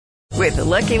With the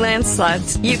Lucky Land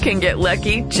Slots, you can get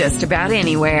lucky just about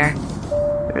anywhere.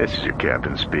 This is your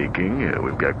captain speaking.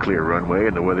 We've got clear runway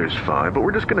and the weather's fine, but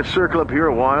we're just going to circle up here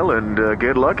a while and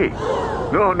get lucky.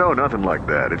 No, nothing like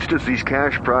that. It's just these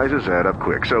cash prizes add up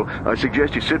quick. So I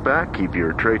suggest you sit back, keep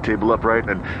your tray table upright,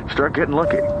 and start getting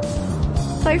lucky.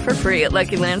 Play for free at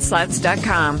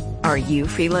LuckyLandSlots.com. Are you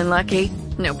feeling lucky?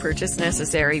 No purchase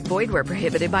necessary. Void where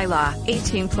prohibited by law.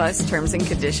 18 plus terms and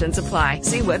conditions apply.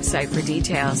 See website for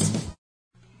details.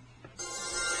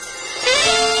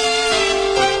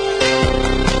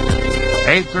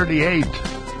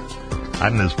 8:38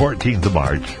 on this 14th of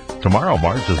March. Tomorrow,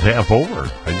 March is half over.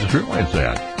 I just realized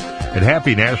that. And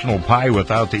happy National Pie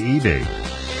Without the E Day.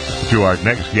 To our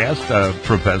next guest,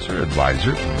 Professor,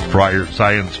 Advisor, Fire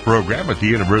Science Program at the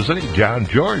University, John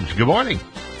George. Good morning.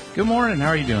 Good morning. How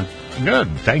are you doing? Good.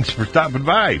 Thanks for stopping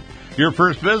by. Your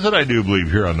first visit, I do believe,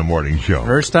 here on the morning show.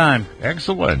 First time.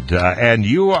 Excellent. And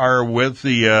you are with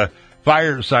the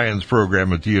Fire Science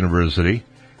Program at the University.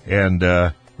 And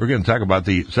we're going to talk about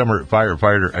the Summer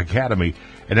Firefighter Academy.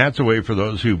 And that's a way for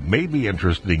those who may be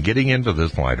interested in getting into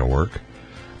this line of work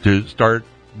to start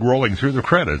rolling through the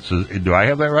credits. Do I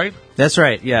have that right? That's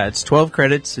right. Yeah, it's 12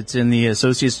 credits. It's in the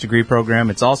associate's degree program.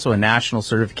 It's also a national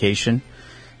certification,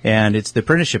 and it's the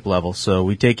apprenticeship level. So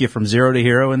we take you from zero to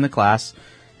hero in the class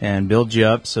and build you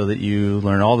up so that you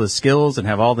learn all the skills and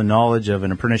have all the knowledge of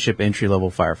an apprenticeship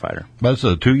entry-level firefighter. That's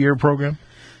a 2-year program?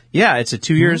 Yeah, it's a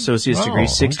 2-year associate's degree,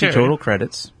 60 total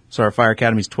credits. So our Fire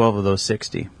Academy is 12 of those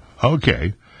 60.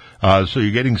 Okay. So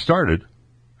you're getting started.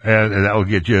 And that will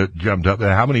get you jumped up. And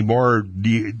how many more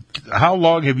how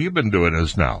long have you been doing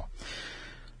this now?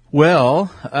 Well,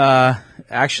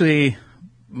 actually,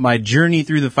 my journey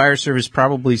through the fire service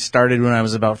probably started when I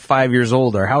was about 5 years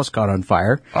old. Our house caught on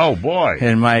fire. Oh, boy.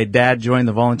 And my dad joined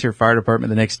the volunteer fire department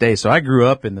the next day. So I grew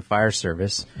up in the fire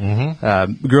service.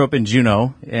 Grew up in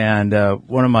Juneau. And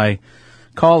one of my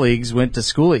colleagues went to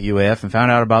school at UAF and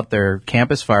found out about their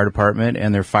campus fire department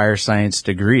and their fire science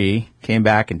degree, came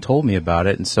back and told me about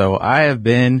it. And so I have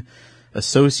been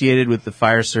associated with the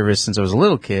fire service since I was a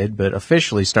little kid, but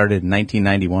officially started in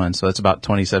 1991. So that's about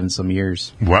 27 some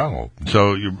years. Wow.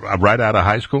 So you're right out of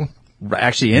high school?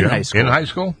 Actually in high school. In high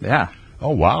school? Yeah. Oh,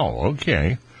 wow.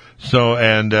 Okay. So,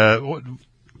 and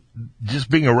just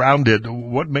being around it,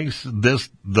 what makes this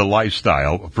the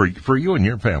lifestyle for you and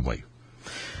your family?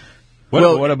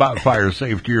 What about fire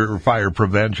safety or fire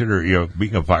prevention or,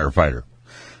 being a firefighter?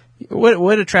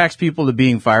 What attracts people to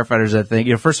being firefighters, I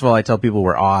think, first of all, I tell people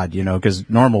we're odd, because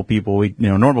normal people,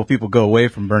 normal people go away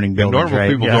from burning buildings,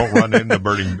 right? Normal people don't run into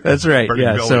burning That's right,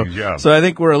 buildings, So I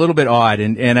think we're a little bit odd,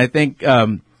 and I think,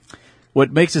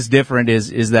 what makes us different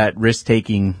is that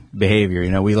risk-taking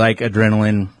behavior. We like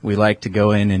adrenaline. We like to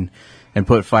go in and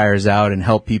put fires out and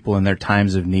help people in their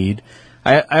times of need.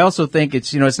 I also think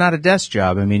it's not a desk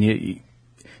job. I mean,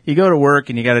 you go to work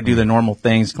and you got to do the normal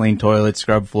things, clean toilets,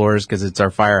 scrub floors because it's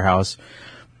our firehouse.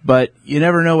 But you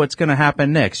never know what's going to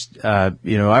happen next. I've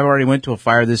already went to a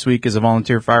fire this week as a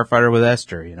volunteer firefighter with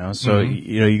Esther, So,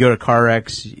 you go to car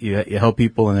wrecks, you help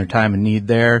people in their time of need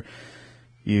there.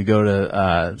 You go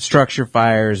to structure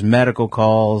fires, medical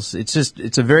calls.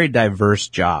 It's a very diverse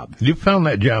job. You found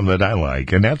that job that I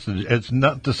like, and it's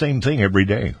not the same thing every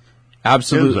day.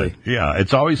 Absolutely. Yeah,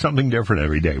 it's always something different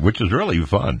every day, which is really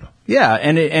fun. Yeah,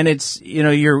 and it's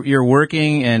you're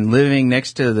working and living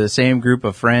next to the same group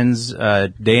of friends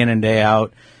day in and day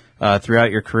out throughout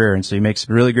your career, and so you make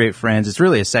some really great friends. It's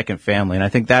really a second family, and I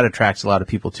think that attracts a lot of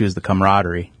people too, is the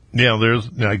camaraderie. Yeah,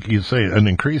 there's, like you say, an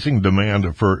increasing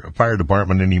demand for fire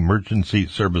department and emergency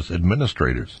service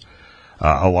administrators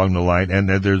along the line, and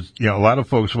there's a lot of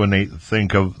folks when they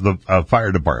think of the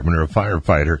fire department or a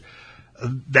firefighter,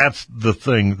 that's the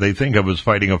thing they think of as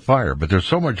fighting a fire, but there's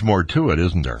so much more to it,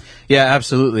 isn't there? Yeah,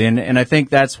 absolutely. And I think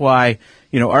that's why,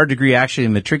 our degree actually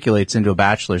matriculates into a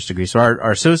bachelor's degree. So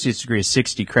our associate's degree is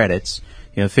 60 credits,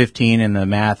 15 in the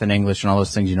math and English and all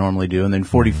those things you normally do. And then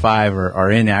 45 are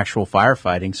in actual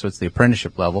firefighting. So it's the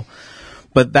apprenticeship level.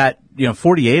 But that,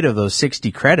 48 of those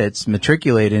 60 credits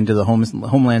matriculate into the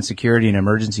Homeland Security and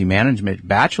Emergency Management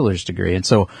bachelor's degree. And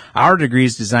so our degree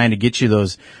is designed to get you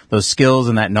those skills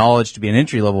and that knowledge to be an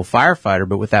entry-level firefighter.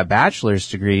 But with that bachelor's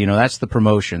degree, that's the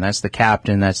promotion, that's the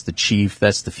captain, that's the chief,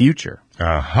 that's the future.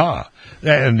 Uh-huh.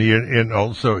 And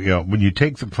also, when you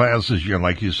take the classes,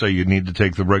 like you say, you need to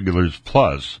take the regulars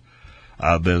plus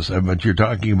but you're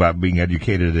talking about being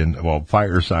educated in,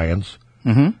 fire science.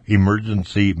 Mm-hmm.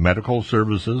 Emergency medical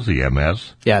services,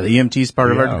 EMS. Yeah, the EMT is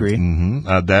part of our degree.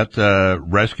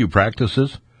 Mm-hmm. Rescue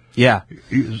practices. Yeah.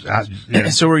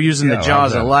 So we're using the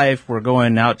jaws of life. We're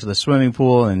going out to the swimming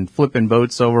pool and flipping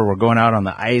boats over. We're going out on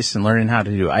the ice and learning how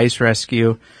to do ice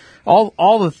rescue.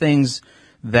 All the things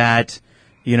that,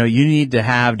 you need to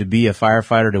have to be a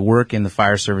firefighter, to work in the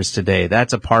fire service today.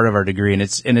 That's a part of our degree. And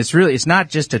it's not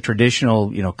just a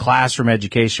traditional, classroom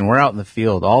education. We're out in the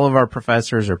field. All of our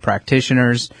professors are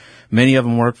practitioners. Many of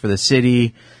them work for the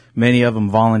city. Many of them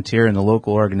volunteer in the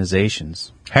local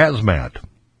organizations. Hazmat.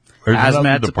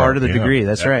 Hazmat's a part of the degree.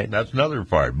 That's right. That's another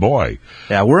part. Boy.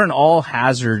 Yeah, we're an all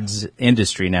hazards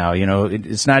industry now.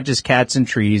 It's not just cats and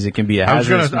trees. It can be a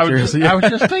hazardous material. I was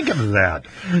just thinking of that.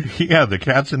 Yeah, the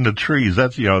cats in the trees.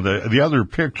 That's, the other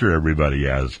picture everybody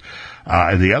has.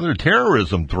 The other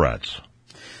terrorism threats.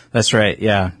 That's right.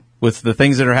 Yeah. With the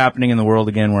things that are happening in the world,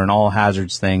 again, we're an all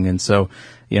hazards thing. And so,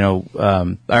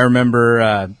 I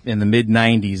remember, in the mid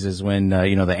 90s is when,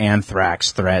 the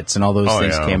anthrax threats and all those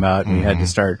things came out, and we had to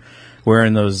start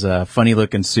wearing those, funny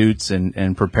looking suits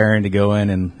and preparing to go in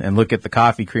and look at the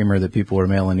coffee creamer that people were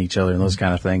mailing each other and those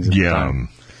kind of things. Yeah.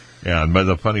 Yeah, and by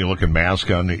the funny looking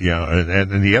mask on,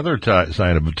 and the other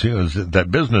side of it too is that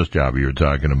business job you were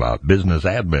talking about, business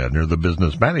admin or the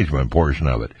business management portion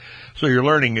of it. So you're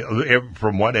learning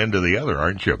from one end to the other,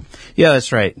 aren't you? Yeah,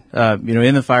 that's right.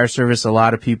 In the fire service, a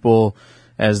lot of people,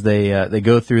 as they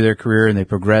go through their career and they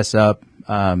progress up,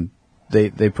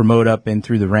 they promote up in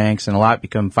through the ranks, and a lot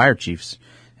become fire chiefs.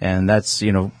 And that's,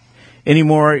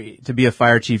 anymore to be a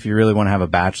fire chief, you really want to have a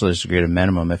bachelor's degree at a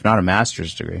minimum, if not a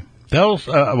master's degree.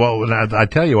 I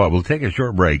tell you what, we'll take a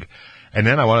short break, and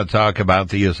then I want to talk about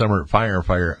the Summer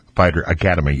Firefighter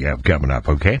Academy you have coming up,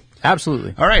 okay?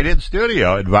 Absolutely. All right, in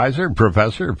studio, advisor,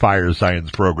 professor, fire science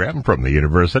program from the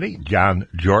university, John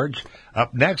George.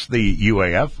 Up next, the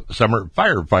UAF Summer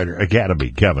Firefighter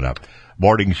Academy coming up.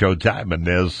 Morning show time, and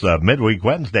this midweek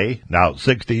Wednesday, now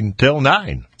 16 till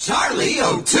 9. Charlie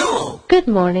O'Toole. Good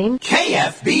morning.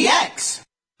 KFBX.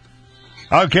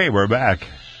 Okay, we're back.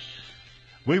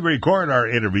 We record our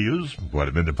interviews, put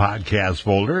them in the podcast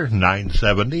folder,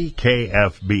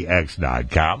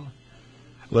 970kfbx.com.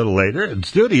 A little later, in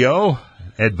studio,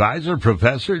 advisor,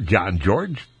 professor John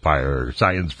George, fire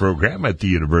science program at the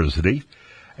university.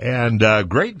 And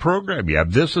great program you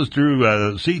have. This is through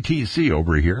CTC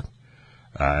over here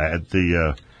and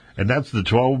that's the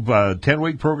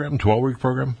 10-week program, 12-week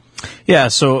program? Yeah,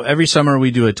 so every summer we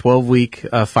do a 12-week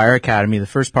fire academy. The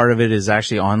first part of it is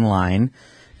actually online.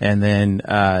 And then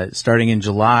starting in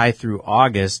July through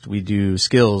August, we do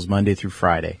skills Monday through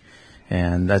Friday.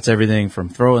 And that's everything from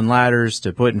throwing ladders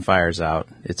to putting fires out.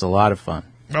 It's a lot of fun.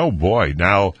 Oh, boy.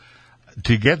 Now,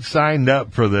 to get signed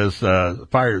up for this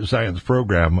fire science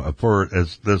program for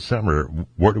this summer,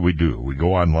 what do? We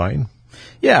go online?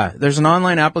 Yeah, there's an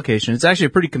online application. It's actually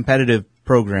a pretty competitive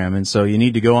program, and so you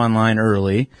need to go online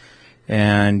early.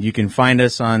 And you can find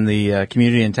us on the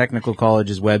Community and Technical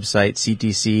College's website,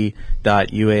 ctc.uaf.edu.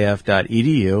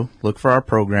 Look for our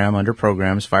program under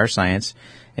Programs, Fire Science.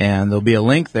 And there'll be a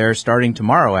link there starting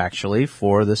tomorrow, actually,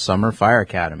 for the Summer Fire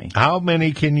Academy. How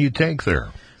many can you take there?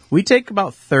 We take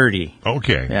about 30.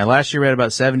 Okay. Yeah, last year we had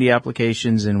about 70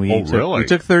 applications, and we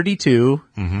took 32.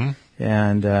 Mm-hmm.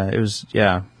 And it was,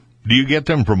 yeah. Do you get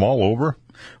them from all over?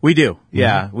 We do,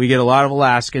 yeah. Mm-hmm. We get a lot of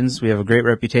Alaskans. We have a great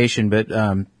reputation, but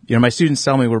my students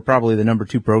tell me we're probably the number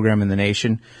 2 program in the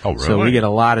nation. Oh, really? So we get a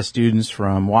lot of students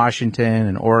from Washington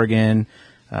and Oregon.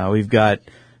 We've got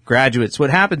graduates. What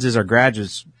happens is our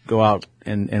graduates go out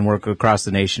and work across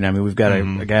the nation. I mean, we've got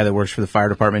a guy that works for the fire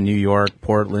department in New York,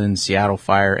 Portland, Seattle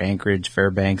Fire, Anchorage,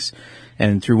 Fairbanks.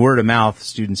 And through word of mouth,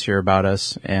 students hear about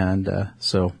us. And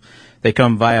so they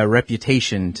come via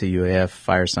reputation to UAF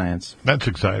Fire Science. That's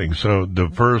exciting. So the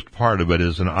first part of it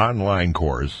is an online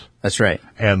course. That's right.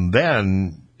 And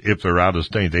then if they're out of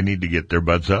state, they need to get their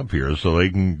butts up here so they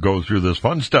can go through this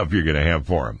fun stuff you're going to have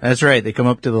for them. That's right. They come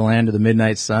up to the land of the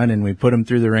midnight sun, and we put them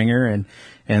through the ringer.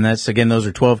 And that's, again, those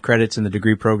are 12 credits in the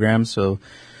degree program. So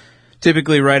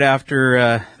typically right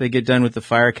after they get done with the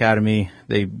fire academy,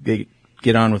 they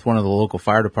get on with one of the local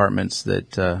fire departments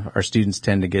that our students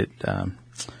tend to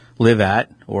live at,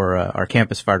 or our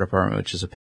campus fire department, which is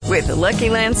With the Lucky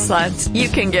Land Slots, you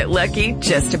can get lucky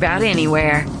just about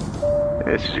anywhere.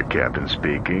 This is your captain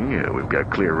speaking. We've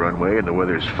got clear runway and the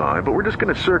weather's fine, but we're just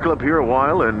going to circle up here a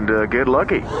while and get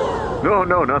lucky.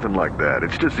 No, nothing like that.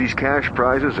 It's just these cash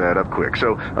prizes add up quick.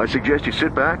 So I suggest you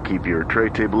sit back, keep your tray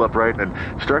table upright, and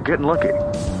start getting lucky.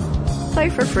 Play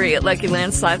for free at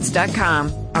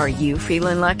LuckyLandSlots.com. Are you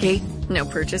feeling lucky? No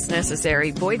purchase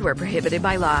necessary. Void where prohibited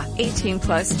by law.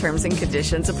 18+ terms and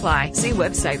conditions apply. See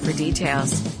website for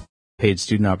details. paid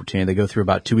student opportunity. They go through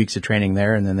about 2 weeks of training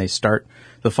there, and then they start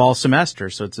the fall semester.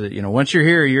 So it's once you're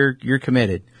here, you're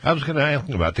committed. I was going to ask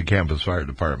about the campus fire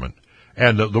department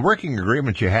and the working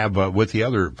agreement you have with the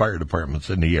other fire departments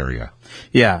in the area.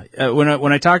 Yeah,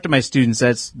 when I talk to my students,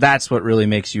 that's what really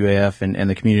makes UAF and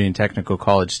the community and technical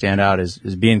college stand out is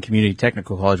being community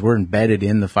technical college. We're embedded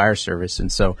in the fire service,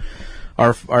 and so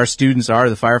our students are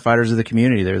the firefighters of the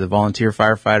community. They're the volunteer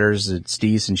firefighters at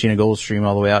Steese and Sheena Goldstream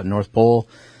all the way out in North Pole,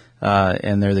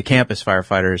 and they're the campus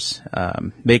firefighters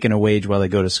making a wage while they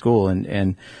go to school.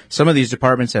 And some of these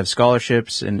departments have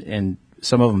scholarships, and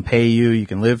some of them pay you. You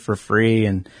can live for free,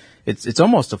 and it's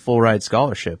almost a full ride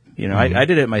scholarship. I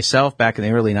did it myself back in the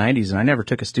early 90s, and I never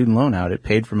took a student loan out. It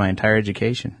paid for my entire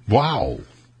education. Wow.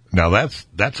 Now that's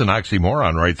an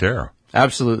oxymoron right there.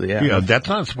 Absolutely, yeah. That's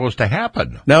not supposed to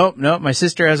happen. No. My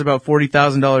sister has about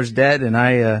 $40,000 debt, and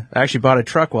I actually bought a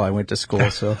truck while I went to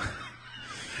school, so.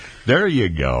 There you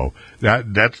go.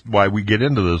 That's why we get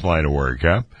into this line of work,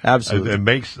 huh? Absolutely. It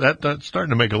makes that's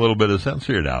starting to make a little bit of sense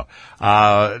here now.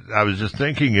 I was just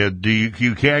thinking,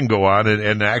 you can go on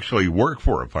and actually work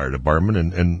for a fire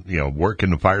department and work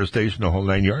in the fire station, the whole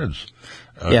 9 yards,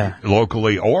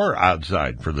 locally or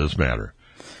outside for this matter.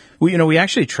 We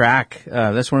actually track.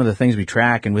 That's one of the things we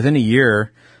track, and within a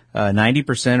year,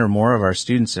 90% or more of our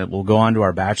students will go on to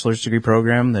our bachelor's degree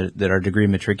program that our degree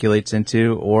matriculates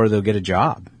into, or they'll get a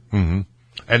job. Mm-hmm.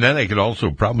 And then they could also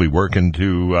probably work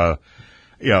into,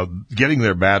 getting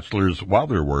their bachelor's while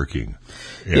they're working.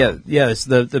 Yeah. It's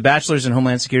the bachelor's in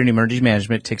Homeland Security and Emergency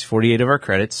Management takes 48 of our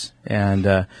credits,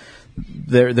 and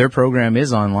their program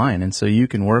is online, and so you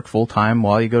can work full time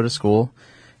while you go to school,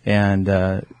 and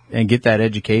get that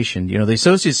education. The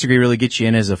associate's degree really gets you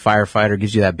in as a firefighter,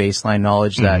 gives you that baseline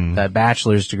knowledge. Mm-hmm. That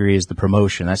bachelor's degree is the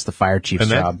promotion. That's the fire chief's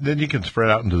job. Then you can spread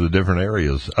out into the different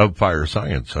areas of fire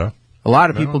science, huh? A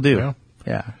lot of people do.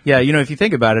 Yeah. If you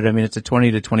think about it, it's a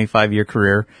 20 to 25 year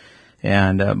career,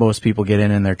 and most people get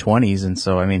in their 20s. And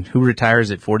so, who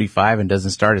retires at 45 and doesn't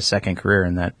start a second career?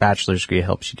 And that bachelor's degree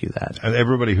helps you do that. And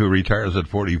everybody who retires at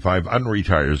 45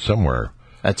 unretires somewhere.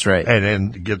 That's right. And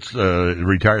then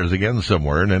retires again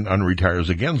somewhere, and then unretires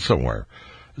again somewhere.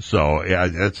 So, yeah,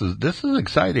 this is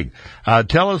exciting.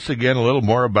 Tell us again a little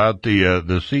more about the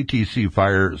CTC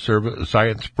Fire Service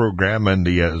Science Program and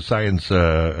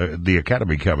the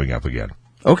Academy coming up again.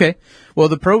 Okay. Well,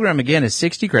 the program again is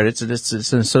 60 credits.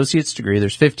 It's an associate's degree.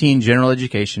 There's 15 general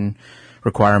education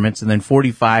requirements, and then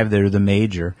 45 that are the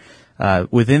major.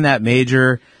 Within that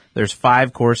major, there's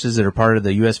 5 courses that are part of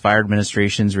the U.S. Fire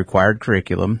Administration's required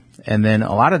curriculum. And then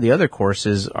a lot of the other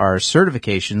courses are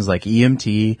certifications like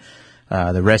EMT,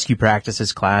 the rescue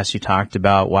practices class you talked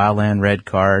about, Wildland Red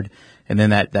Card. And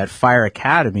then that Fire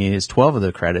Academy is 12 of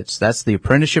the credits. That's the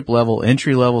apprenticeship level,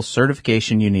 entry level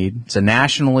certification you need. It's a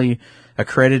nationally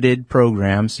accredited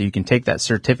program, so you can take that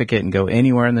certificate and go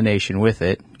anywhere in the nation with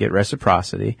it, get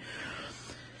reciprocity.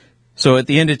 So at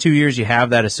the end of 2 years, you have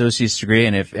that associate's degree,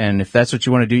 and if that's what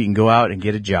you want to do, you can go out and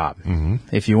get a job. Mm-hmm.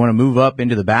 If you want to move up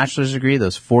into the bachelor's degree,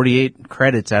 those 48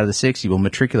 credits out of the 60 will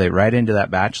matriculate right into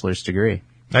that bachelor's degree.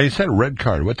 Now, you said red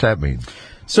card. What's that mean?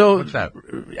 So, What's that?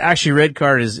 Actually, red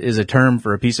card is a term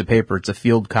for a piece of paper. It's a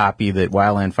field copy that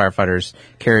wildland firefighters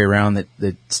carry around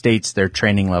that states their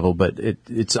training level, but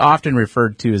it's often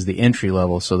referred to as the entry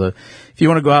level. So if you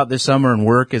want to go out this summer and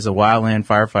work as a wildland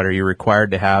firefighter, you're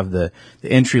required to have the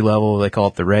entry level. They call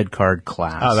it the red card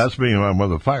class. Oh, that's being one of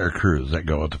the fire crews that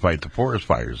go out to fight the forest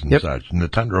fires and such, and the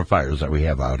tundra fires that we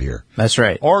have out here. That's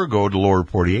right. Or go to lower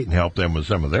 48 and help them with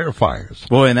some of their fires.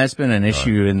 Boy, and that's been an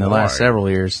issue in the last several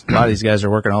years. A lot of these guys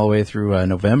are working all the way through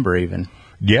November even.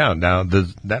 Yeah, now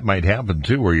that might happen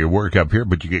too, where you work up here,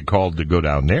 but you get called to go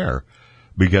down there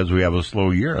because we have a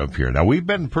slow year up here. Now, we've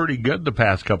been pretty good the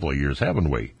past couple of years, haven't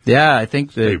we? Yeah, I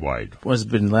think statewide. It's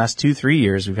been the last 2-3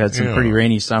 years. We've had some pretty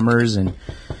rainy summers, and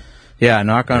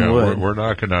knock on wood. We're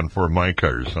knocking on Formica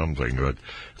or something, but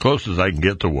close as I can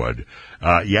get to wood.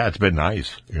 It's been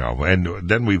nice, and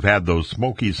then we've had those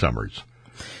smoky summers.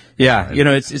 Yeah,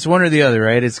 it's one or the other,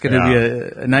 right? It's going to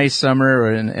be a nice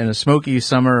summer and a smoky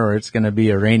summer, or it's going to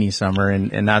be a rainy summer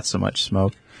and not so much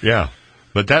smoke. Yeah,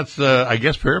 but that's, I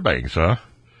guess, Fairbanks, huh?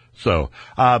 So,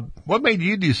 what made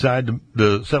you decide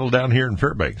to settle down here in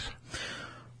Fairbanks?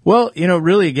 Well,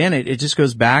 really, again, it just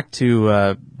goes back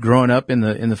to growing up in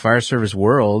the fire service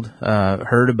world.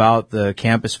 Heard about the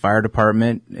campus fire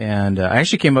department, and I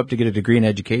actually came up to get a degree in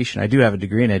education. I do have a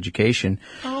degree in education,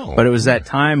 but it was that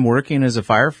time working as a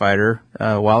firefighter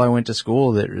while I went to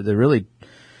school that really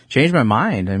changed my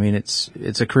mind.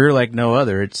 It's a career like no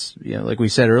other. It's like we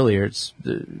said earlier, it's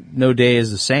no day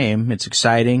is the same. It's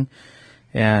exciting.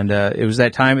 And it was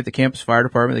that time at the campus fire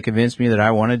department that convinced me that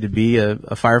I wanted to be a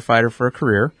firefighter for a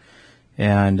career.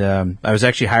 And I was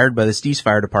actually hired by the Steese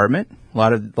Fire Department. A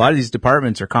lot of these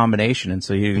departments are combination, and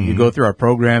so you go through our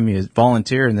program, you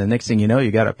volunteer, and the next thing you know,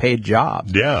 you got a paid job.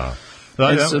 Yeah.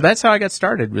 So that's how I got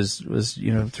started. Was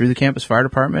through the campus fire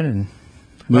department and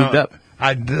moved up.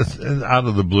 Out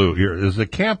of the blue here, is the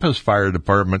campus fire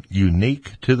department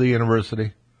unique to the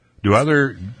university? Do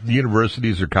other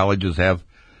universities or colleges have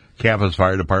campus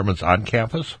fire departments on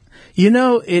campus?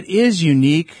 It is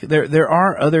unique. There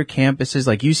are other campuses,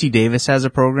 like UC Davis has a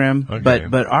program, okay.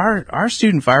 but our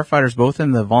student firefighters, both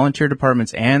in the volunteer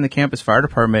departments and the campus fire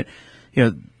department,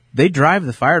 they drive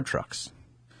the fire trucks.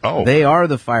 Oh. They are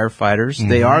the firefighters. Mm-hmm.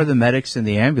 They are the medics in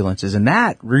the ambulances, and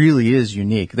that really is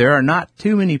unique. There are not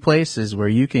too many places where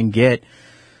you can get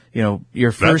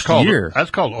your first year. That's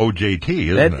called OJT,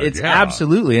 isn't it? It's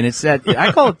absolutely, and it's that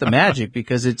I call it the magic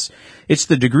because it's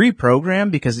the degree program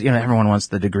because everyone wants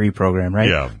the degree program, right?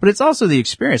 Yeah. But it's also the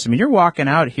experience. I mean, you're walking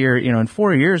out here, in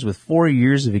 4 years with 4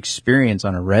 years of experience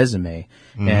on a resume,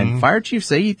 and fire chiefs,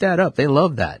 they eat that up. They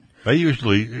love that. They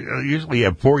usually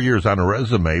have 4 years on a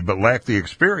resume, but lack the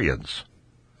experience.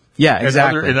 Yeah,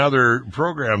 exactly. In other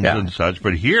programs and such,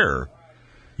 but here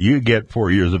you get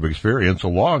 4 years of experience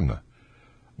along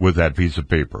with that piece of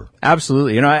paper.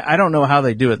 Absolutely. I don't know how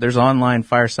they do it. There's online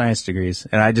fire science degrees,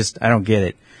 and I don't get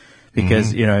it.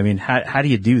 Because, how do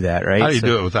you do that, right? How do you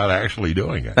do it without actually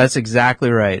doing it? That's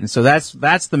exactly right. And so that's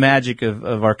the magic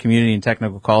of our community and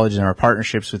technical college and our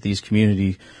partnerships with these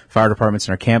community fire departments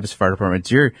and our campus fire departments.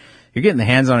 You're getting the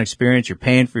hands-on experience. You're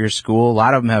paying for your school. A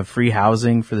lot of them have free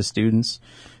housing for the students.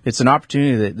 It's an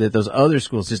opportunity that those other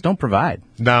schools just don't provide.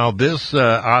 Now, this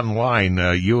online,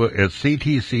 it's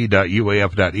ctc.uaf.edu,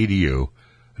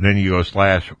 and then you go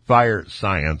 /fire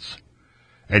science,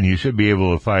 and you should be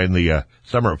able to find the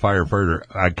Summer Firefighter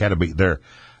Academy there.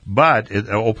 But it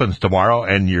opens tomorrow,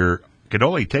 and you can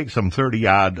only take some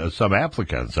 30-odd some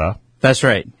applicants, huh? That's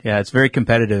right. Yeah, it's very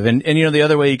competitive. And the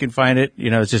other way you can find it,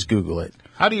 is just Google it.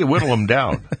 How do you whittle them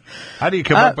down? How do you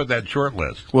come up with that short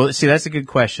list? Well, see, that's a good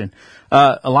question.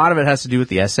 A lot of it has to do with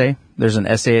the essay. There's an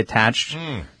essay attached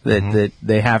that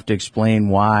they have to explain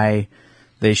why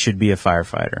they should be a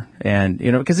firefighter. And,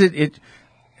 because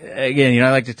again, I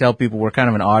like to tell people we're kind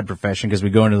of an odd profession because we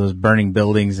go into those burning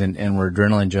buildings and we're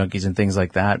adrenaline junkies and things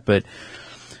like that. But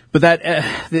that,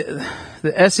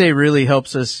 the essay really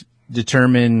helps us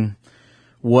determine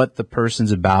what the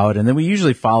person's about. And then we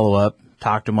usually follow up,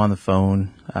 talk to them on the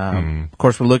phone. Of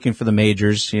course, we're looking for the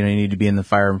majors. You need to be in the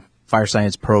fire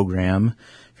science program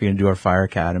if you're going to do our fire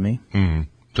academy.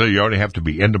 So you already have to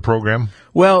be in the program?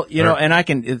 Well, and I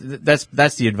can,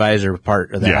 that's the advisor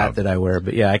part of the hat that I wear,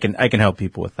 but I can help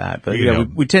people with that. But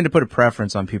we tend to put a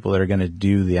preference on people that are going to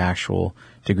do the actual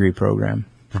degree program.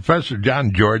 Professor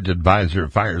John George, advisor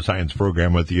of fire science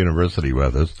program at the university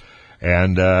with us.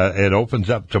 And, it opens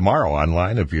up tomorrow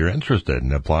online if you're interested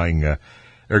in applying,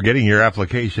 or getting your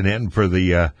application in for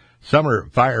the, Summer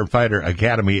Firefighter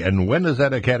Academy. And when does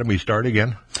that academy start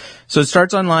again? So it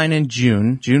starts online in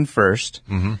June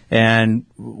 1st. And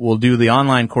we'll do the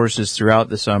online courses throughout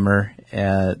the summer.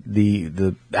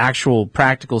 The actual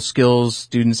practical skills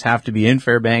students have to be in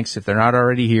Fairbanks if they're not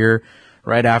already here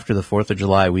right after the 4th of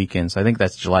July weekend. So I think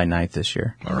that's July 9th this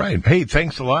year. All right. Hey,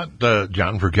 thanks a lot,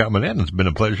 John, for coming in. It's been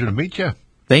a pleasure to meet you.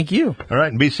 Thank you. All right.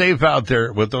 And be safe out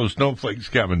there with those snowflakes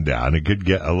coming down. It could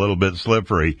get a little bit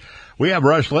slippery. We have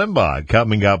Rush Limbaugh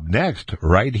coming up next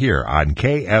right here on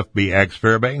KFBX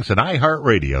Fairbanks, an iHeart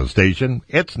radio station.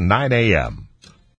 It's 9 a.m.